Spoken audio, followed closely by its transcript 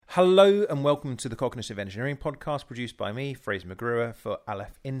Hello and welcome to the Cognitive Engineering Podcast produced by me, Fraser McGruer, for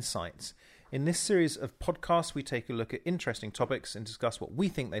Aleph Insights. In this series of podcasts, we take a look at interesting topics and discuss what we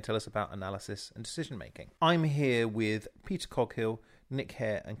think they tell us about analysis and decision making. I'm here with Peter Coghill, Nick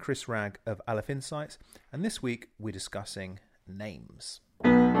Hare and Chris Ragg of Aleph Insights, and this week we're discussing names.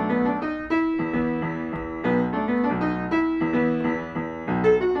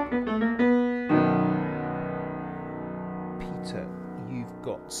 Peter, you've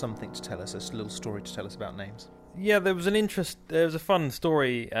got something to tell us, a little story to tell us about names. Yeah, there was a fun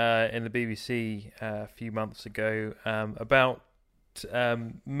story in the BBC a few months ago about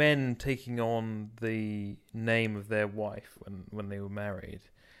men taking on the name of their wife when they were married.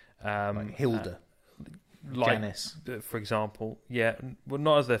 Like Hilda, Janice, for example. Yeah, well,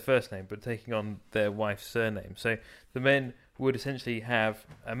 not as their first name, but taking on their wife's surname. So the men would essentially have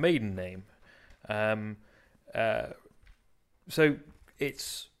a maiden name. So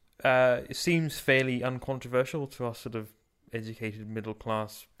it seems fairly uncontroversial to us sort of educated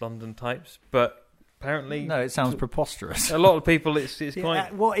middle-class London types, but apparently... No, it sounds preposterous. A lot of people, it's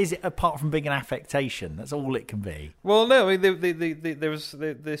quite... What is it apart from being an affectation? That's all it can be. Well, no, I mean,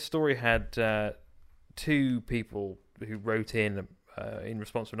 this story had two people who wrote in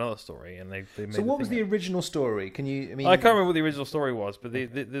response to another story, and they made... So what was the original story? Can you... I can't remember what the original story was, but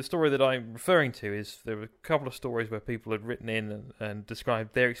the story that I'm referring to is there were a couple of stories where people had written in and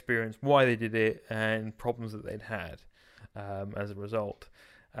described their experience, why they did it, and problems that they'd had as a result.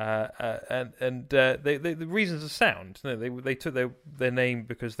 The reasons are sound. They took their name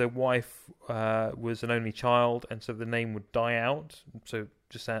because their wife was an only child, and so the name would die out. So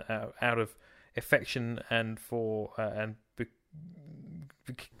just out of affection and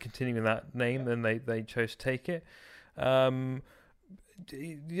continuing that name, then they chose to take it.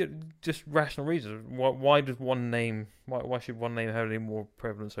 Just rational reasons. Why does one name? Why should one name have any more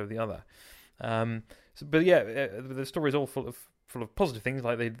prevalence over the other? But the story is all full of positive things.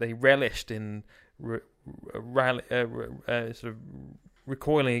 Like they relished in sort of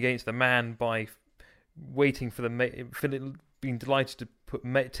recoiling against the man by waiting for being delighted to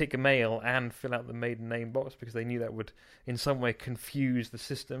take a male and fill out the maiden name box because they knew that would in some way confuse the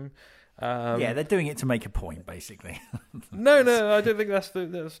system. They're doing it to make a point, basically. No, I don't think that's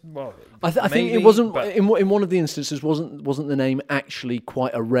well. I think it wasn't in one of the instances. Wasn't the name actually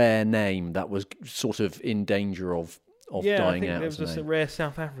quite a rare name that was sort of in danger of dying out? It was just a rare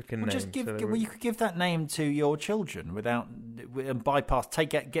South African name. You could give that name to your children without bypass.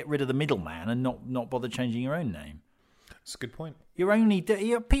 Get rid of the middleman and not bother changing your own name. That's a good point.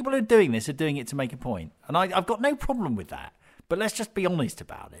 People who are doing this are doing it to make a point, and I've got no problem with that. But let's just be honest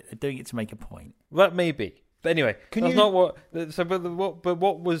about it. They're doing it to make a point. Well, that may be. But anyway, not what. So, but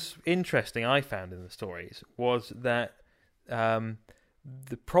what was interesting, I found in the stories, was that the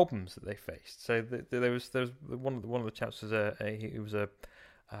problems that they faced. So there was one of the chaps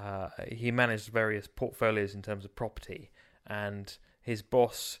he managed various portfolios in terms of property, and his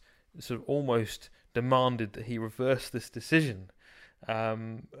boss sort of almost demanded that he reverse this decision.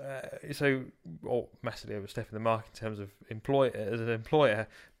 Massively overstepping the mark in terms of as an employer,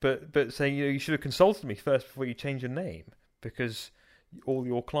 but saying you should have consulted me first before you change your name because all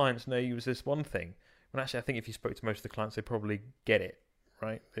your clients know you as this one thing. When actually, I think if you spoke to most of the clients, they probably get it,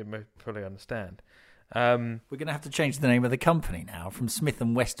 right? They probably understand. We're going to have to change the name of the company now from Smith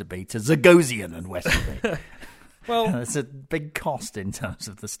and Westerby to Zagosian and Westerby. Well, it's a big cost in terms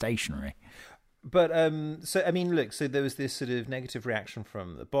of the stationery. But so there was this sort of negative reaction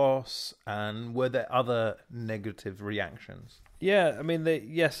from the boss, and were there other negative reactions? Yeah, I mean,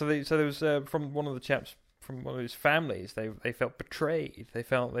 so there was from one of the chaps from one of his families. They felt betrayed. They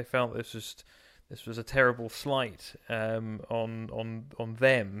felt this was a terrible slight on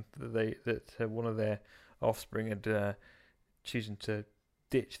them that one of their offspring had chosen to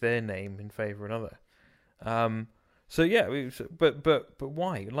ditch their name in favour of another. So yeah, but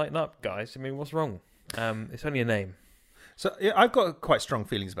why? Lighten up, guys. I mean, what's wrong? It's only a name. So yeah, I've got quite strong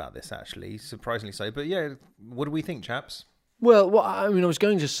feelings about this, actually, surprisingly so. But yeah, what do we think, chaps? Well, I was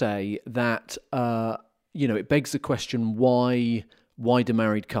going to say that it begs the question why do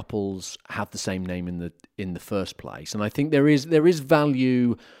married couples have the same name in the first place? And I think there is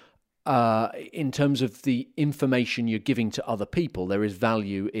value. In terms of the information you're giving to other people, there is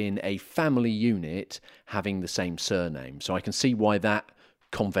value in a family unit having the same surname. So I can see why that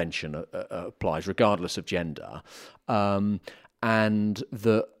convention applies, regardless of gender. And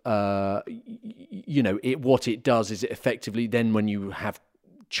that, what it does is it effectively then when you have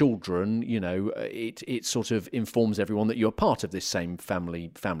children, it sort of informs everyone that you're part of this same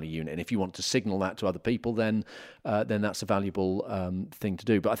family unit. And if you want to signal that to other people, then that's a valuable thing to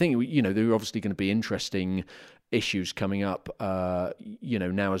do. But I think there are obviously going to be interesting issues coming up.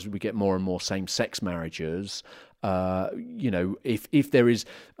 Now as we get more and more same-sex marriages, if there is,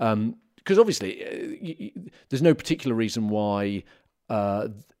 because obviously there's no particular reason why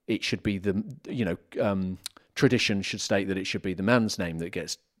it should be tradition should state that it should be the man's name that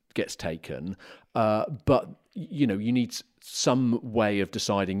gets taken, but you need some way of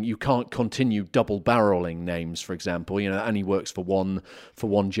deciding. You can't continue double-barreling names, for example. That only works for one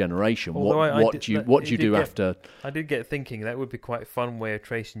generation. What do you do after? I did get thinking that would be quite a fun way of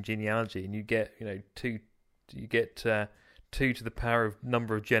tracing genealogy, and you get two to the power of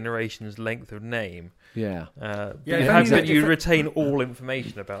number of generations length of name. Yeah. But you retain all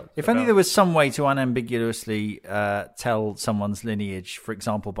information about. If only there was some way to unambiguously tell someone's lineage, for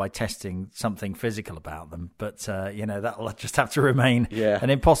example, by testing something physical about them. But that'll just have to remain an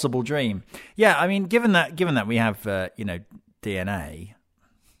impossible dream. Yeah, I mean, given that we have DNA,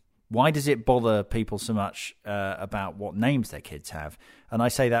 why does it bother people so much about what names their kids have? And I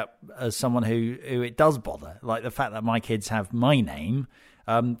say that as someone who it does bother, like the fact that my kids have my name,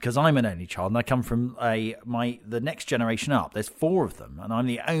 because I'm an only child and I come from the next generation up. There's 4 of them, and I'm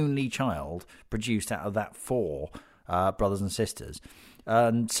the only child produced out of that 4 brothers and sisters.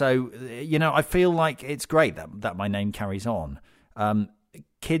 And so, I feel like it's great that my name carries on.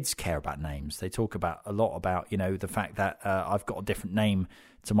 Kids care about names. They talk a lot about the fact that I've got a different name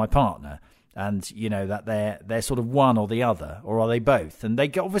to my partner, and that they're sort of one or the other, or are they both? And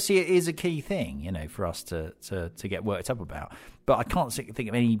obviously it is a key thing, for us to get worked up about. But I can't think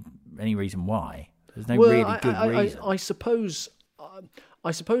of any reason why. There's no really good reason. I suppose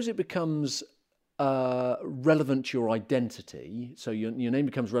it becomes relevant to your identity. So your name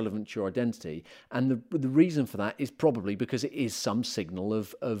becomes relevant to your identity, and the reason for that is probably because it is some signal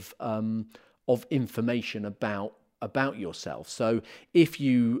of information about yourself. So if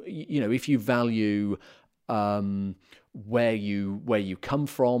you value where you come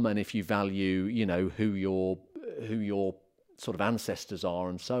from, and if you value who your sort of ancestors are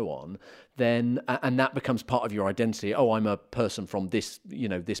and so on, then and that becomes part of your identity. Oh, I'm a person from this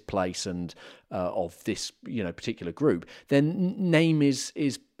this place and of this particular group. Then name is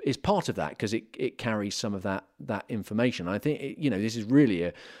part of that, because it carries some of that information. I think this is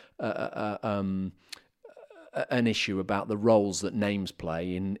really an issue about the roles that names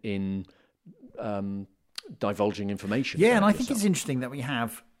play in divulging information. Yeah, and I think it's interesting that we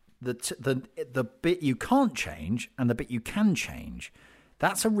have the bit you can't change and the bit you can change.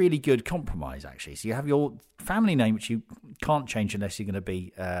 That's a really good compromise, actually. So you have your family name, which you can't change unless you're going to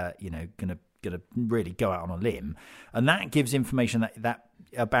be, going to really go out on a limb, and that gives information that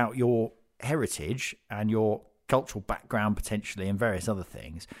about your heritage and your cultural background potentially, and various other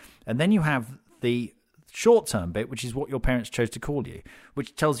things. And then you have the short-term bit, which is what your parents chose to call you,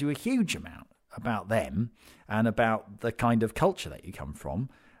 which tells you a huge amount about them and about the kind of culture that you come from.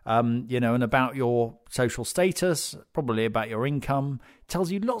 And about your social status, probably about your income. It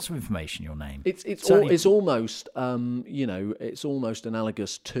tells you lots of information. Your name. It's almost it's almost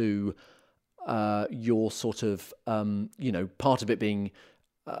analogous to your sort of part of it being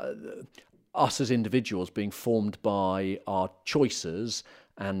us as individuals being formed by our choices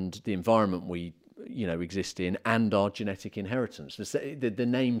and the environment we exist in, and our genetic inheritance. The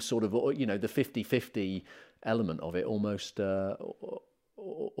name sort of the 50-50 element of it almost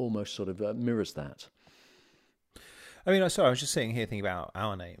sort of mirrors that. I mean, sorry, I was just sitting here thinking about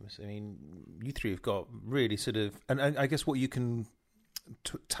our names. I mean, you three have got really sort of, and I guess what you can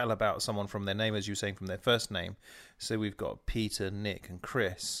tell about someone from their name, as you were saying, from their first name. So we've got Peter, Nick, and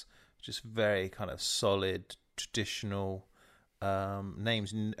Chris, just very kind of solid, traditional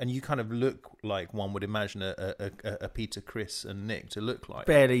names, and you kind of look like one would imagine a Peter, Chris, and Nick to look like.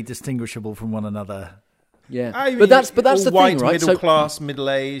 Barely distinguishable from one another. Yeah, I mean, but that's the white, thing, right? Middle class, middle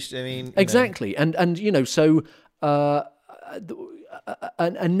aged. I mean, exactly, and so a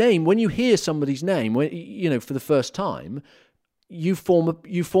name, when you hear somebody's name, for the first time, you form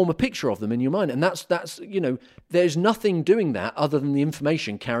a picture of them in your mind, and that's there's nothing doing that other than the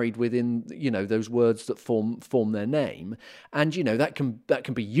information carried within those words that form their name, and that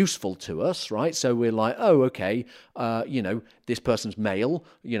can be useful to us, right? So we're like, oh, okay, this person's male,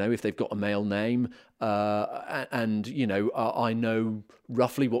 if they've got a male name, and I know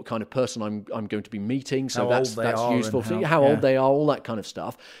roughly what kind of person I'm going to be meeting, so that's useful. How old they are, all that kind of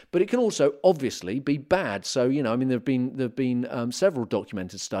stuff. But it can also obviously be bad. So there've been several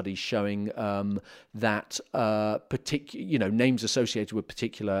documented studies showing that names associated with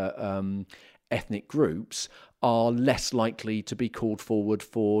particular ethnic groups are less likely to be called forward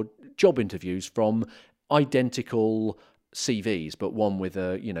for job interviews from identical CVs, but one with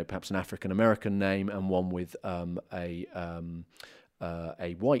perhaps an African American name and one with a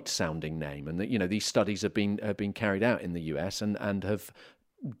white sounding name, and these studies have been carried out in the US and have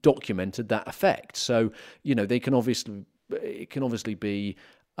documented that effect. So it can obviously be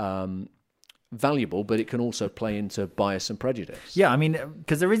valuable, but it can also play into bias and prejudice. Yeah, I mean,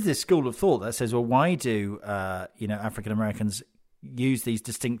 because there is this school of thought that says, well, why do African Americans use these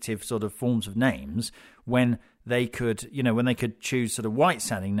distinctive sort of forms of names when they could choose sort of white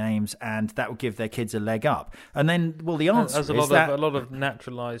sounding names, and that would give their kids a leg up? And then, well, the answer is that a lot of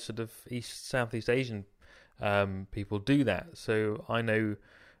naturalized sort of Southeast Asian people do that. So I know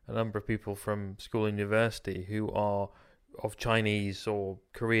a number of people from school and university who are of Chinese or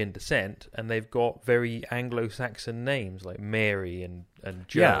Korean descent, and they've got very Anglo-Saxon names like Mary and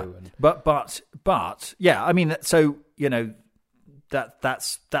Joe. Yeah, but yeah, I mean, so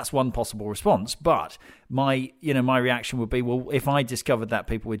that's one possible response. But my reaction would be, well, if I discovered that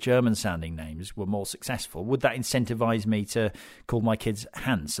people with German sounding names were more successful, would that incentivize me to call my kids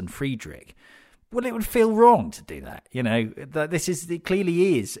Hans and Friedrich? Well, it would feel wrong to do that. It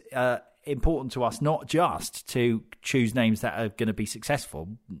clearly is important to us not just to choose names that are going to be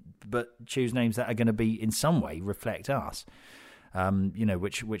successful, but choose names that are going to be in some way reflect us.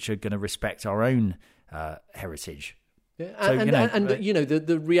 Which are going to respect our own heritage. Yeah, so,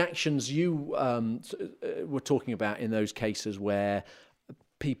 the reactions you were talking about in those cases where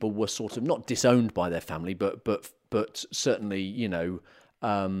people were sort of not disowned by their family, but certainly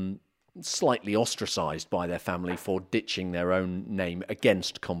slightly ostracized by their family for ditching their own name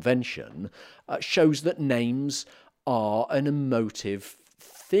against convention, shows that names are an emotive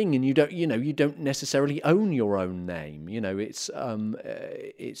thing, and you don't necessarily own your own name. It's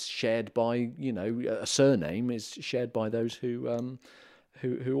shared by a surname is shared by those who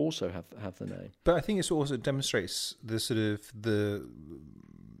also have the name. But I think it also demonstrates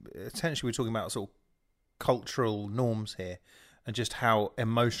essentially we're talking about sort of cultural norms here, and just how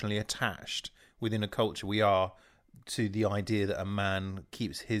emotionally attached within a culture we are to the idea that a man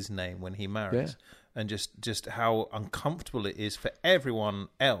keeps his name when he marries. Yeah. And just how uncomfortable it is for everyone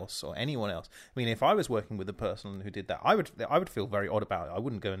else or anyone else. I mean, if I was working with a person who did that, I would feel very odd about it. I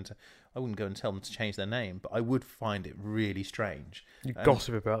wouldn't go and tell them to change their name, but I would find it really strange. You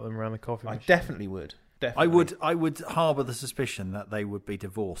gossip about them around the coffee machine. I definitely would. Definitely. I would harbour the suspicion that they would be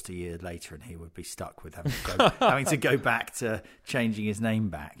divorced a year later, and he would be stuck with having to go back to changing his name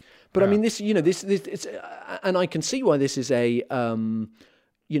back. But I mean, this it's, and I can see why this is a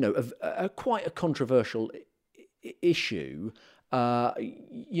quite a controversial issue.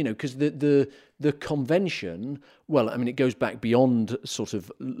 Because the convention, well, I mean, it goes back beyond sort of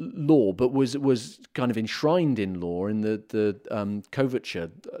law, but was kind of enshrined in law in the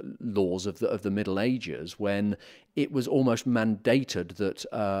coverture laws of the Middle Ages, when it was almost mandated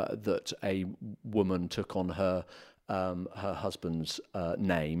that a woman took on her husband's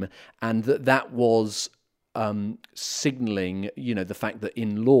name, and that was signalling, the fact that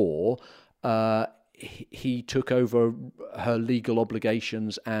in law, he took over her legal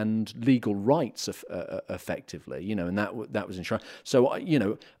obligations and legal rights effectively, and that was enshrined. So,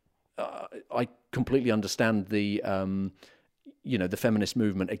 I completely understand the feminist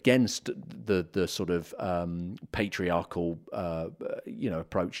movement against the sort of patriarchal,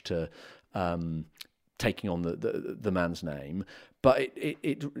 approach to taking on the man's name, but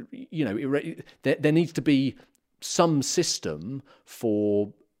there needs to be some system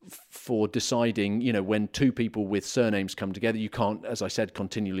for deciding, when two people with surnames come together. You can't, as I said,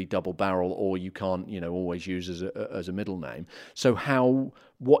 continually double barrel, or you can't, always use as a middle name. So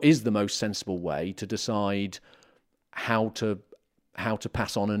what is the most sensible way to decide how to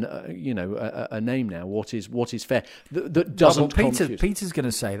pass on a name now? What is fair? That doesn't. Peter's going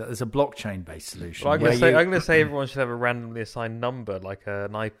to say that there's a blockchain based solution. Well, I'm going to say everyone should have a randomly assigned number, like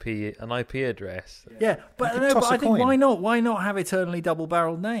an IP address. Yeah, but I think why not have eternally double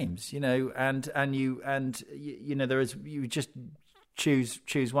barreled names? You just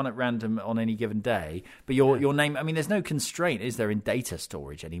choose one at random on any given day, but your name, I mean, there's no constraint, is there, in data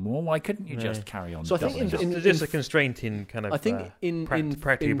storage anymore? Why couldn't you just carry on? So I think there's just a constraint in kind of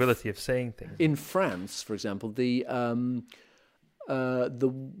practicability of saying things. In France, for example, the the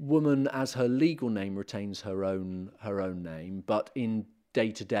woman, as her legal name, retains her own name, but in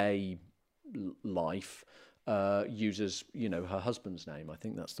day-to-day life uses her husband's name. I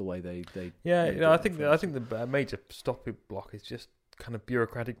think that's the way they I think the major stopping block is just kind of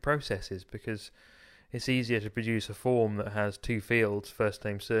bureaucratic processes, because it's easier to produce a form that has 2 fields, first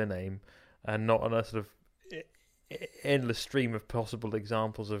name, surname, and not on a sort of endless stream of possible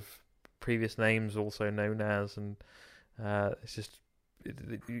examples of previous names also known as, and it's just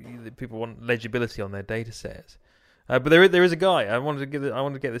people want legibility on their data sets. But there is a guy I wanted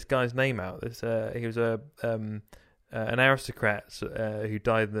to get this guy's name out. He was an aristocrat who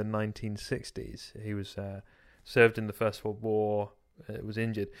died in the 1960s. He was served in the First World War. Was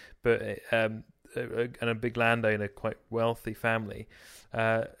injured, but and a big landowner, quite wealthy family.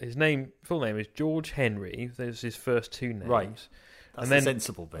 His full name is George Henry. There's his first 2 names. Right. That's the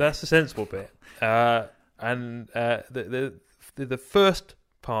sensible bit. That's the sensible bit. And the first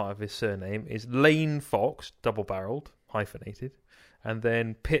part of his surname is Lane Fox, double-barreled, hyphenated, and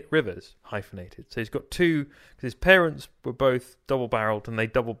then Pitt Rivers, hyphenated. So he's got 2, because his parents were both double-barreled, and he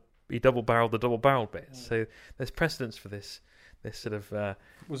double-barreled the double-barreled bits. So there's precedence for this sort of...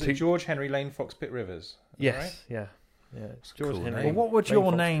 was it George Henry Lane Fox Pitt Rivers? Yes, right? yeah. It's George Cool. Henry. Well, what would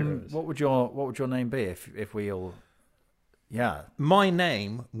your Lane Fox, name? Pitt Rivers. What would your name be if we all? Yeah. My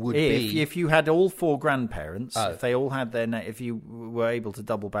name would be... If you had all 4 grandparents, if they all had their name, if you were able to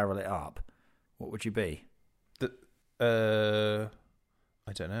double barrel it up, what would you be? I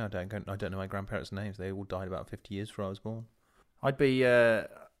don't know. I don't know my grandparents' names. They all died about 50 years before I was born. I'd be. I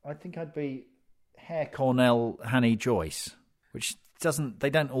think I'd be Hare Cornell Hanny Joyce, which they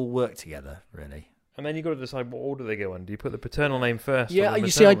don't all work together really. And then you've got to decide what order they go in. Do you put the paternal name first? Yeah, or the you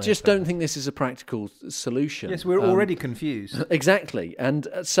see, I maternal just name don't think this is a practical solution. Yes, we're already confused. Exactly, and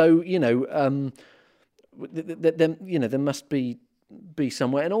so there must be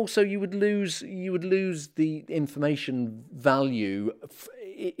somewhere, and also you would lose the information value,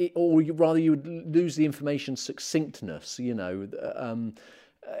 or rather you would lose the information succinctness.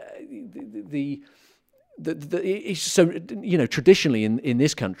 So traditionally in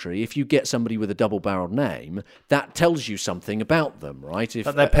this country, if you get somebody with a double-barreled name, that tells you something about them, right? If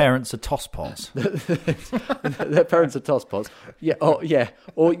that their parents are tosspots. Their parents are tosspots. Yeah, or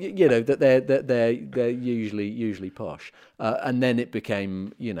that they're usually posh, and then it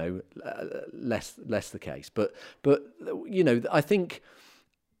became less the case. But I think.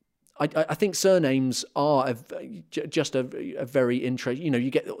 I think surnames are just a very interesting.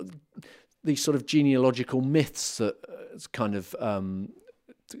 You get these sort of genealogical myths that kind of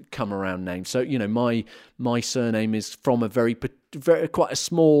come around names. So my surname is from a very quite a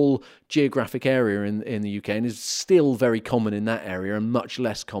small geographic area in the UK, and is still very common in that area and much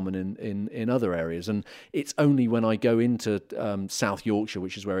less common in other areas. And it's only when I go into South Yorkshire,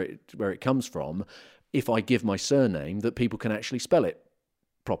 which is where it comes from, if I give my surname, that people can actually spell it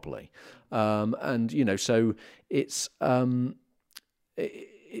properly. So it's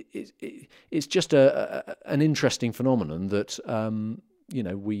it's just an interesting phenomenon that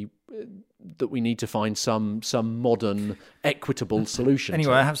we need to find some modern equitable solution.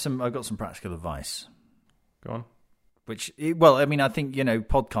 Anyway, I've got some practical advice. Go on. I think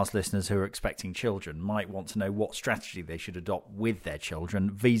podcast listeners who are expecting children might want to know what strategy they should adopt with their children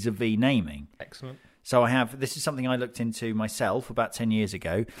vis-a-vis naming. Excellent. So this is something I looked into myself about 10 years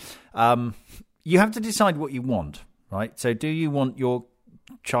ago. You have to decide what you want, right? So do you want your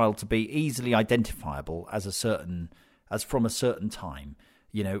child to be easily identifiable as from a certain time?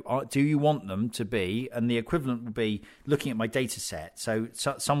 Do you want them to be, and the equivalent would be looking at my data set. So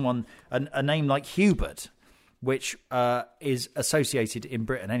someone, a name like Hubert, which is associated in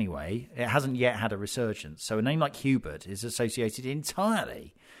Britain anyway, it hasn't yet had a resurgence. So a name like Hubert is associated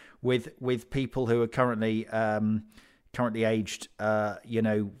entirely with people who are currently aged,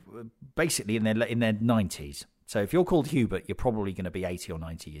 basically in their 90s. So if you're called Hubert, you're probably going to be 80 or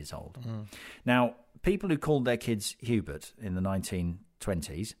 90 years old. Mm. Now, people who called their kids Hubert in the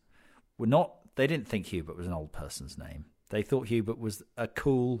 1920s they didn't think Hubert was an old person's name. They thought Hubert was a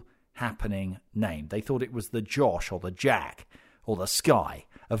cool, happening name. They thought it was the Josh or the Jack or the Sky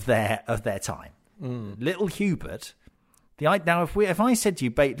of their time. Mm. Little Hubert. Now, if I said to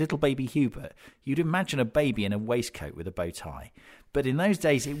you, little baby Hubert, you'd imagine a baby in a waistcoat with a bow tie. But in those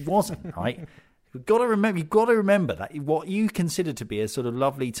days, it wasn't, right? You've got to remember that what you consider to be a sort of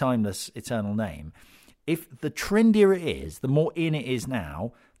lovely, timeless, eternal name, if the trendier it is, the more in it is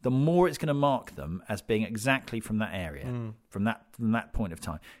now, the more it's going to mark them as being exactly from that area, from that point of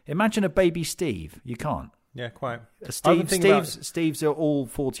time. Imagine a baby Steve. You can't. Yeah, quite. Steve's are all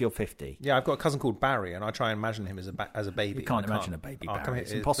 40 or 50. Yeah, I've got a cousin called Barry, and I try and imagine him as a baby. You can't imagine a baby Barry.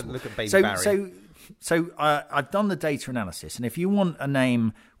 It's impossible. Look at baby Barry. So I've done the data analysis, and if you want a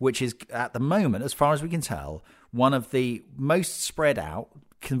name which is, at the moment, as far as we can tell, one of the most spread out,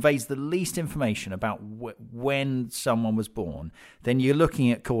 conveys the least information about when someone was born, then you're looking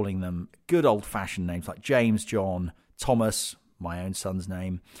at calling them good old-fashioned names like James, John, Thomas, my own son's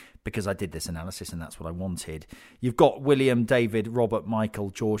name, because I did this analysis and that's what I wanted. You've got William, David, Robert, Michael,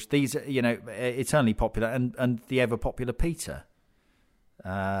 George. These are, eternally popular, and the ever-popular Peter.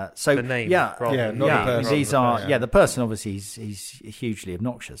 The name, not the person. These are the person obviously he's hugely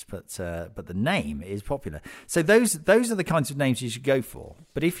obnoxious, but the name is popular. So those are the kinds of names you should go for.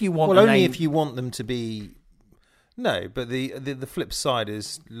 But if you want, if you want them to be, no. But the flip side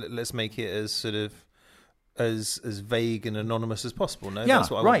is let's make it as sort of as vague and anonymous as possible. No, yeah, that's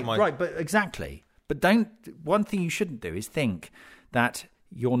what right, but exactly. But one thing you shouldn't do is think that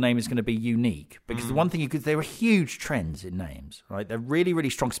your name is going to be unique, because the one thing there are huge trends in names, right? They're really, really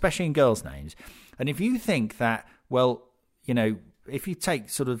strong, especially in girls' names. And if you think that, if you take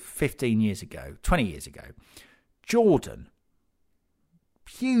sort of 15 years ago, 20 years ago, Jordan,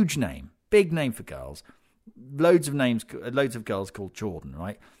 huge name, big name for girls, loads of girls called Jordan,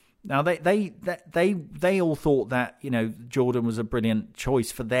 right? Now they all thought that Jordan was a brilliant choice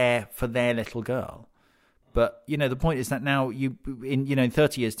for their little girl. But, the point is that now in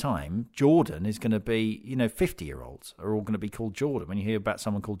 30 years' time, Jordan is going to be, 50-year-olds are all going to be called Jordan. When you hear about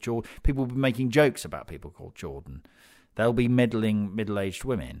someone called Jordan, people will be making jokes about people called Jordan. They'll be meddling middle-aged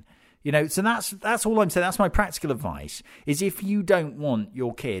women. So that's all I'm saying. That's my practical advice, is if you don't want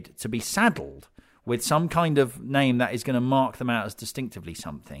your kid to be saddled with some kind of name that is going to mark them out as distinctively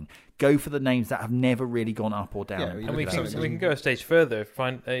something, go for the names that have never really gone up or down. And we can go a stage further.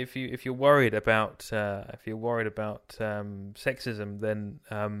 If you're worried about sexism,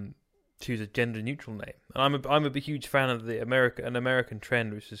 then choose a gender neutral name. I'm a huge fan of an American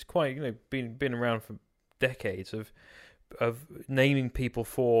trend, which is quite been around for decades of naming people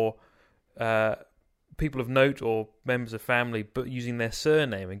for people of note or members of family, but using their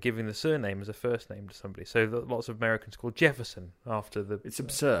surname and giving the surname as a first name to somebody. So lots of Americans call Jefferson after the. It's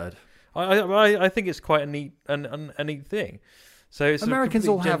absurd. I think it's quite a neat thing. So it's Americans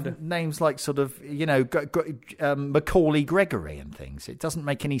all have names like sort of Macaulay Gregory and things. It doesn't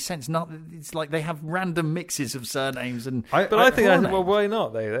make any sense. It's like they have random mixes of surnames and. But I think why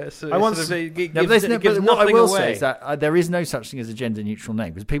not? What I will say is that there is no such thing as a gender neutral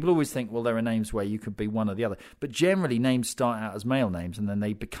name, because people always think, well, there are names where you could be one or the other. But generally, names start out as male names and then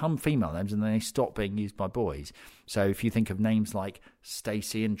they become female names and then they stop being used by boys. So if you think of names like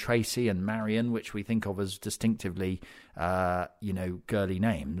Stacey and Tracy and Marion, which we think of as distinctively, girly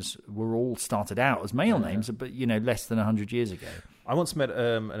names, were all started out as male names, but less than 100 years ago. I once met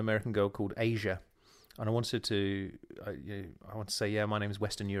an American girl called Asia, and I wanted to say, yeah, my name is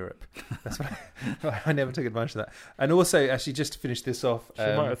Western Europe. That's what I never took advantage of that. And also, actually, just to finish this off, she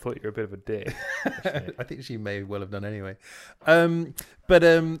might have thought you were a bit of a dick. I think she may well have done anyway. The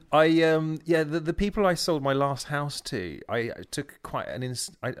people I sold my last house to, I took quite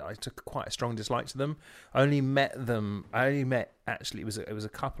a strong dislike to them. I only met actually, it was a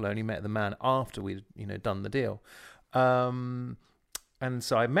couple. I only met the man after we'd done the deal. And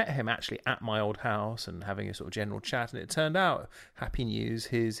so I met him actually at my old house and having a sort of general chat. And it turned out, happy news,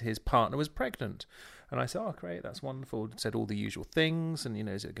 his partner was pregnant. And I said, oh, great, that's wonderful. Said all the usual things. And,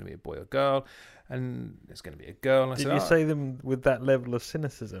 is it going to be a boy or girl? And it's going to be a girl. And Did you say them with that level of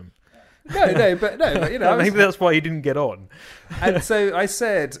cynicism? No, but maybe that's why you didn't get on. And so I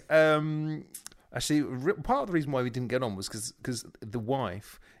said, actually, part of the reason why we didn't get on was because the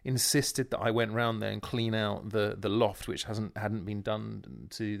wife insisted that I went round there and clean out the loft, which hadn't been done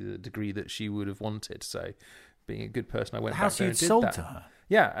to the degree that she would have wanted. So, being a good person, I went back there and did that. House you'd sold to her.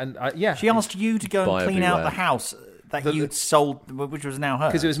 Yeah, and she asked you to go and clean out the house that you'd sold, which was now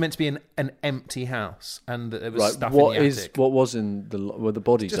hers. Because it was meant to be an empty house, and it was stuff in the attic. What was were the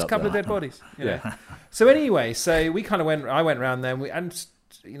bodies? Just up a couple there? of dead bodies. Yeah. So anyway, we kind of went. I went around there, and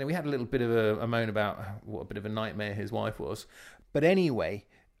we had a little bit of a moan about what a bit of a nightmare his wife was. But anyway,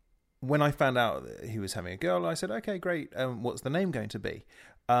 when I found out that he was having a girl, I said, okay, great. What's the name going to be?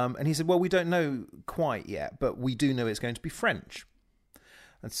 And he said, well, we don't know quite yet, but we do know it's going to be French.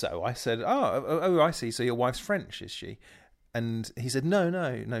 And so I said, oh, I see. So your wife's French, is she? And he said,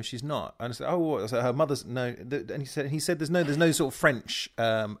 no, she's not. And I said, oh, what? So her mother's no. And he said, there's no sort of French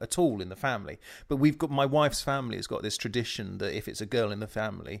at all in the family. But my wife's family has got this tradition that if it's a girl in the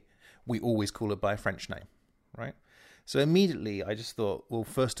family, we always call her by a French name, right? So immediately I just thought, well,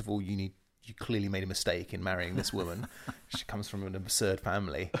 first of all, you need you clearly made a mistake in marrying this woman. She comes from an absurd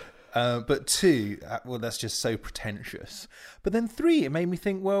family. But 2, well, that's just so pretentious. But then 3, it made me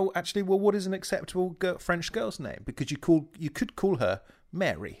think, well, what is an acceptable French girl's name? Because you could call her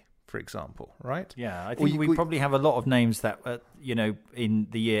Mary, for example, right? Yeah, I think we probably have a lot of names that, in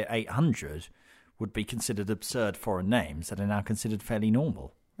the year 800 would be considered absurd foreign names that are now considered fairly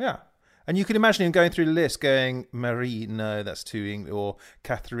normal. Yeah. And you can imagine him going through the list, going, Marie, no, that's too English, or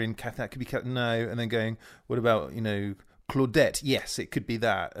Catherine, that could be no, and then going, what about, Claudette? Yes, it could be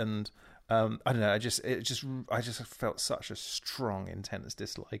that. And I don't know, I just felt such a strong, intense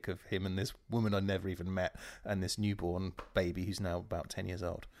dislike of him and this woman I never even met, and this newborn baby who's now about 10 years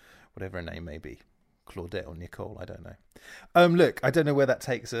old, whatever her name may be. Claudette or Nicole, I don't know. Look, I don't know where that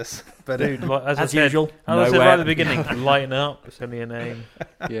takes us, but dude, as usual, I said right at the beginning, lighten up. It's only a name.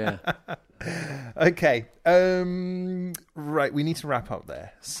 Yeah. Okay. Right, we need to wrap up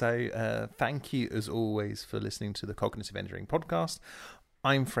there. So, thank you as always for listening to the Cognitive Engineering Podcast.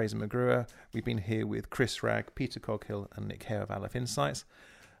 I'm Fraser McGruer. We've been here with Chris Ragg, Peter Coghill, and Nick Hare of Aleph Insights.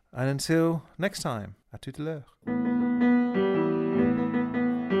 And until next time, à tout à l'heure.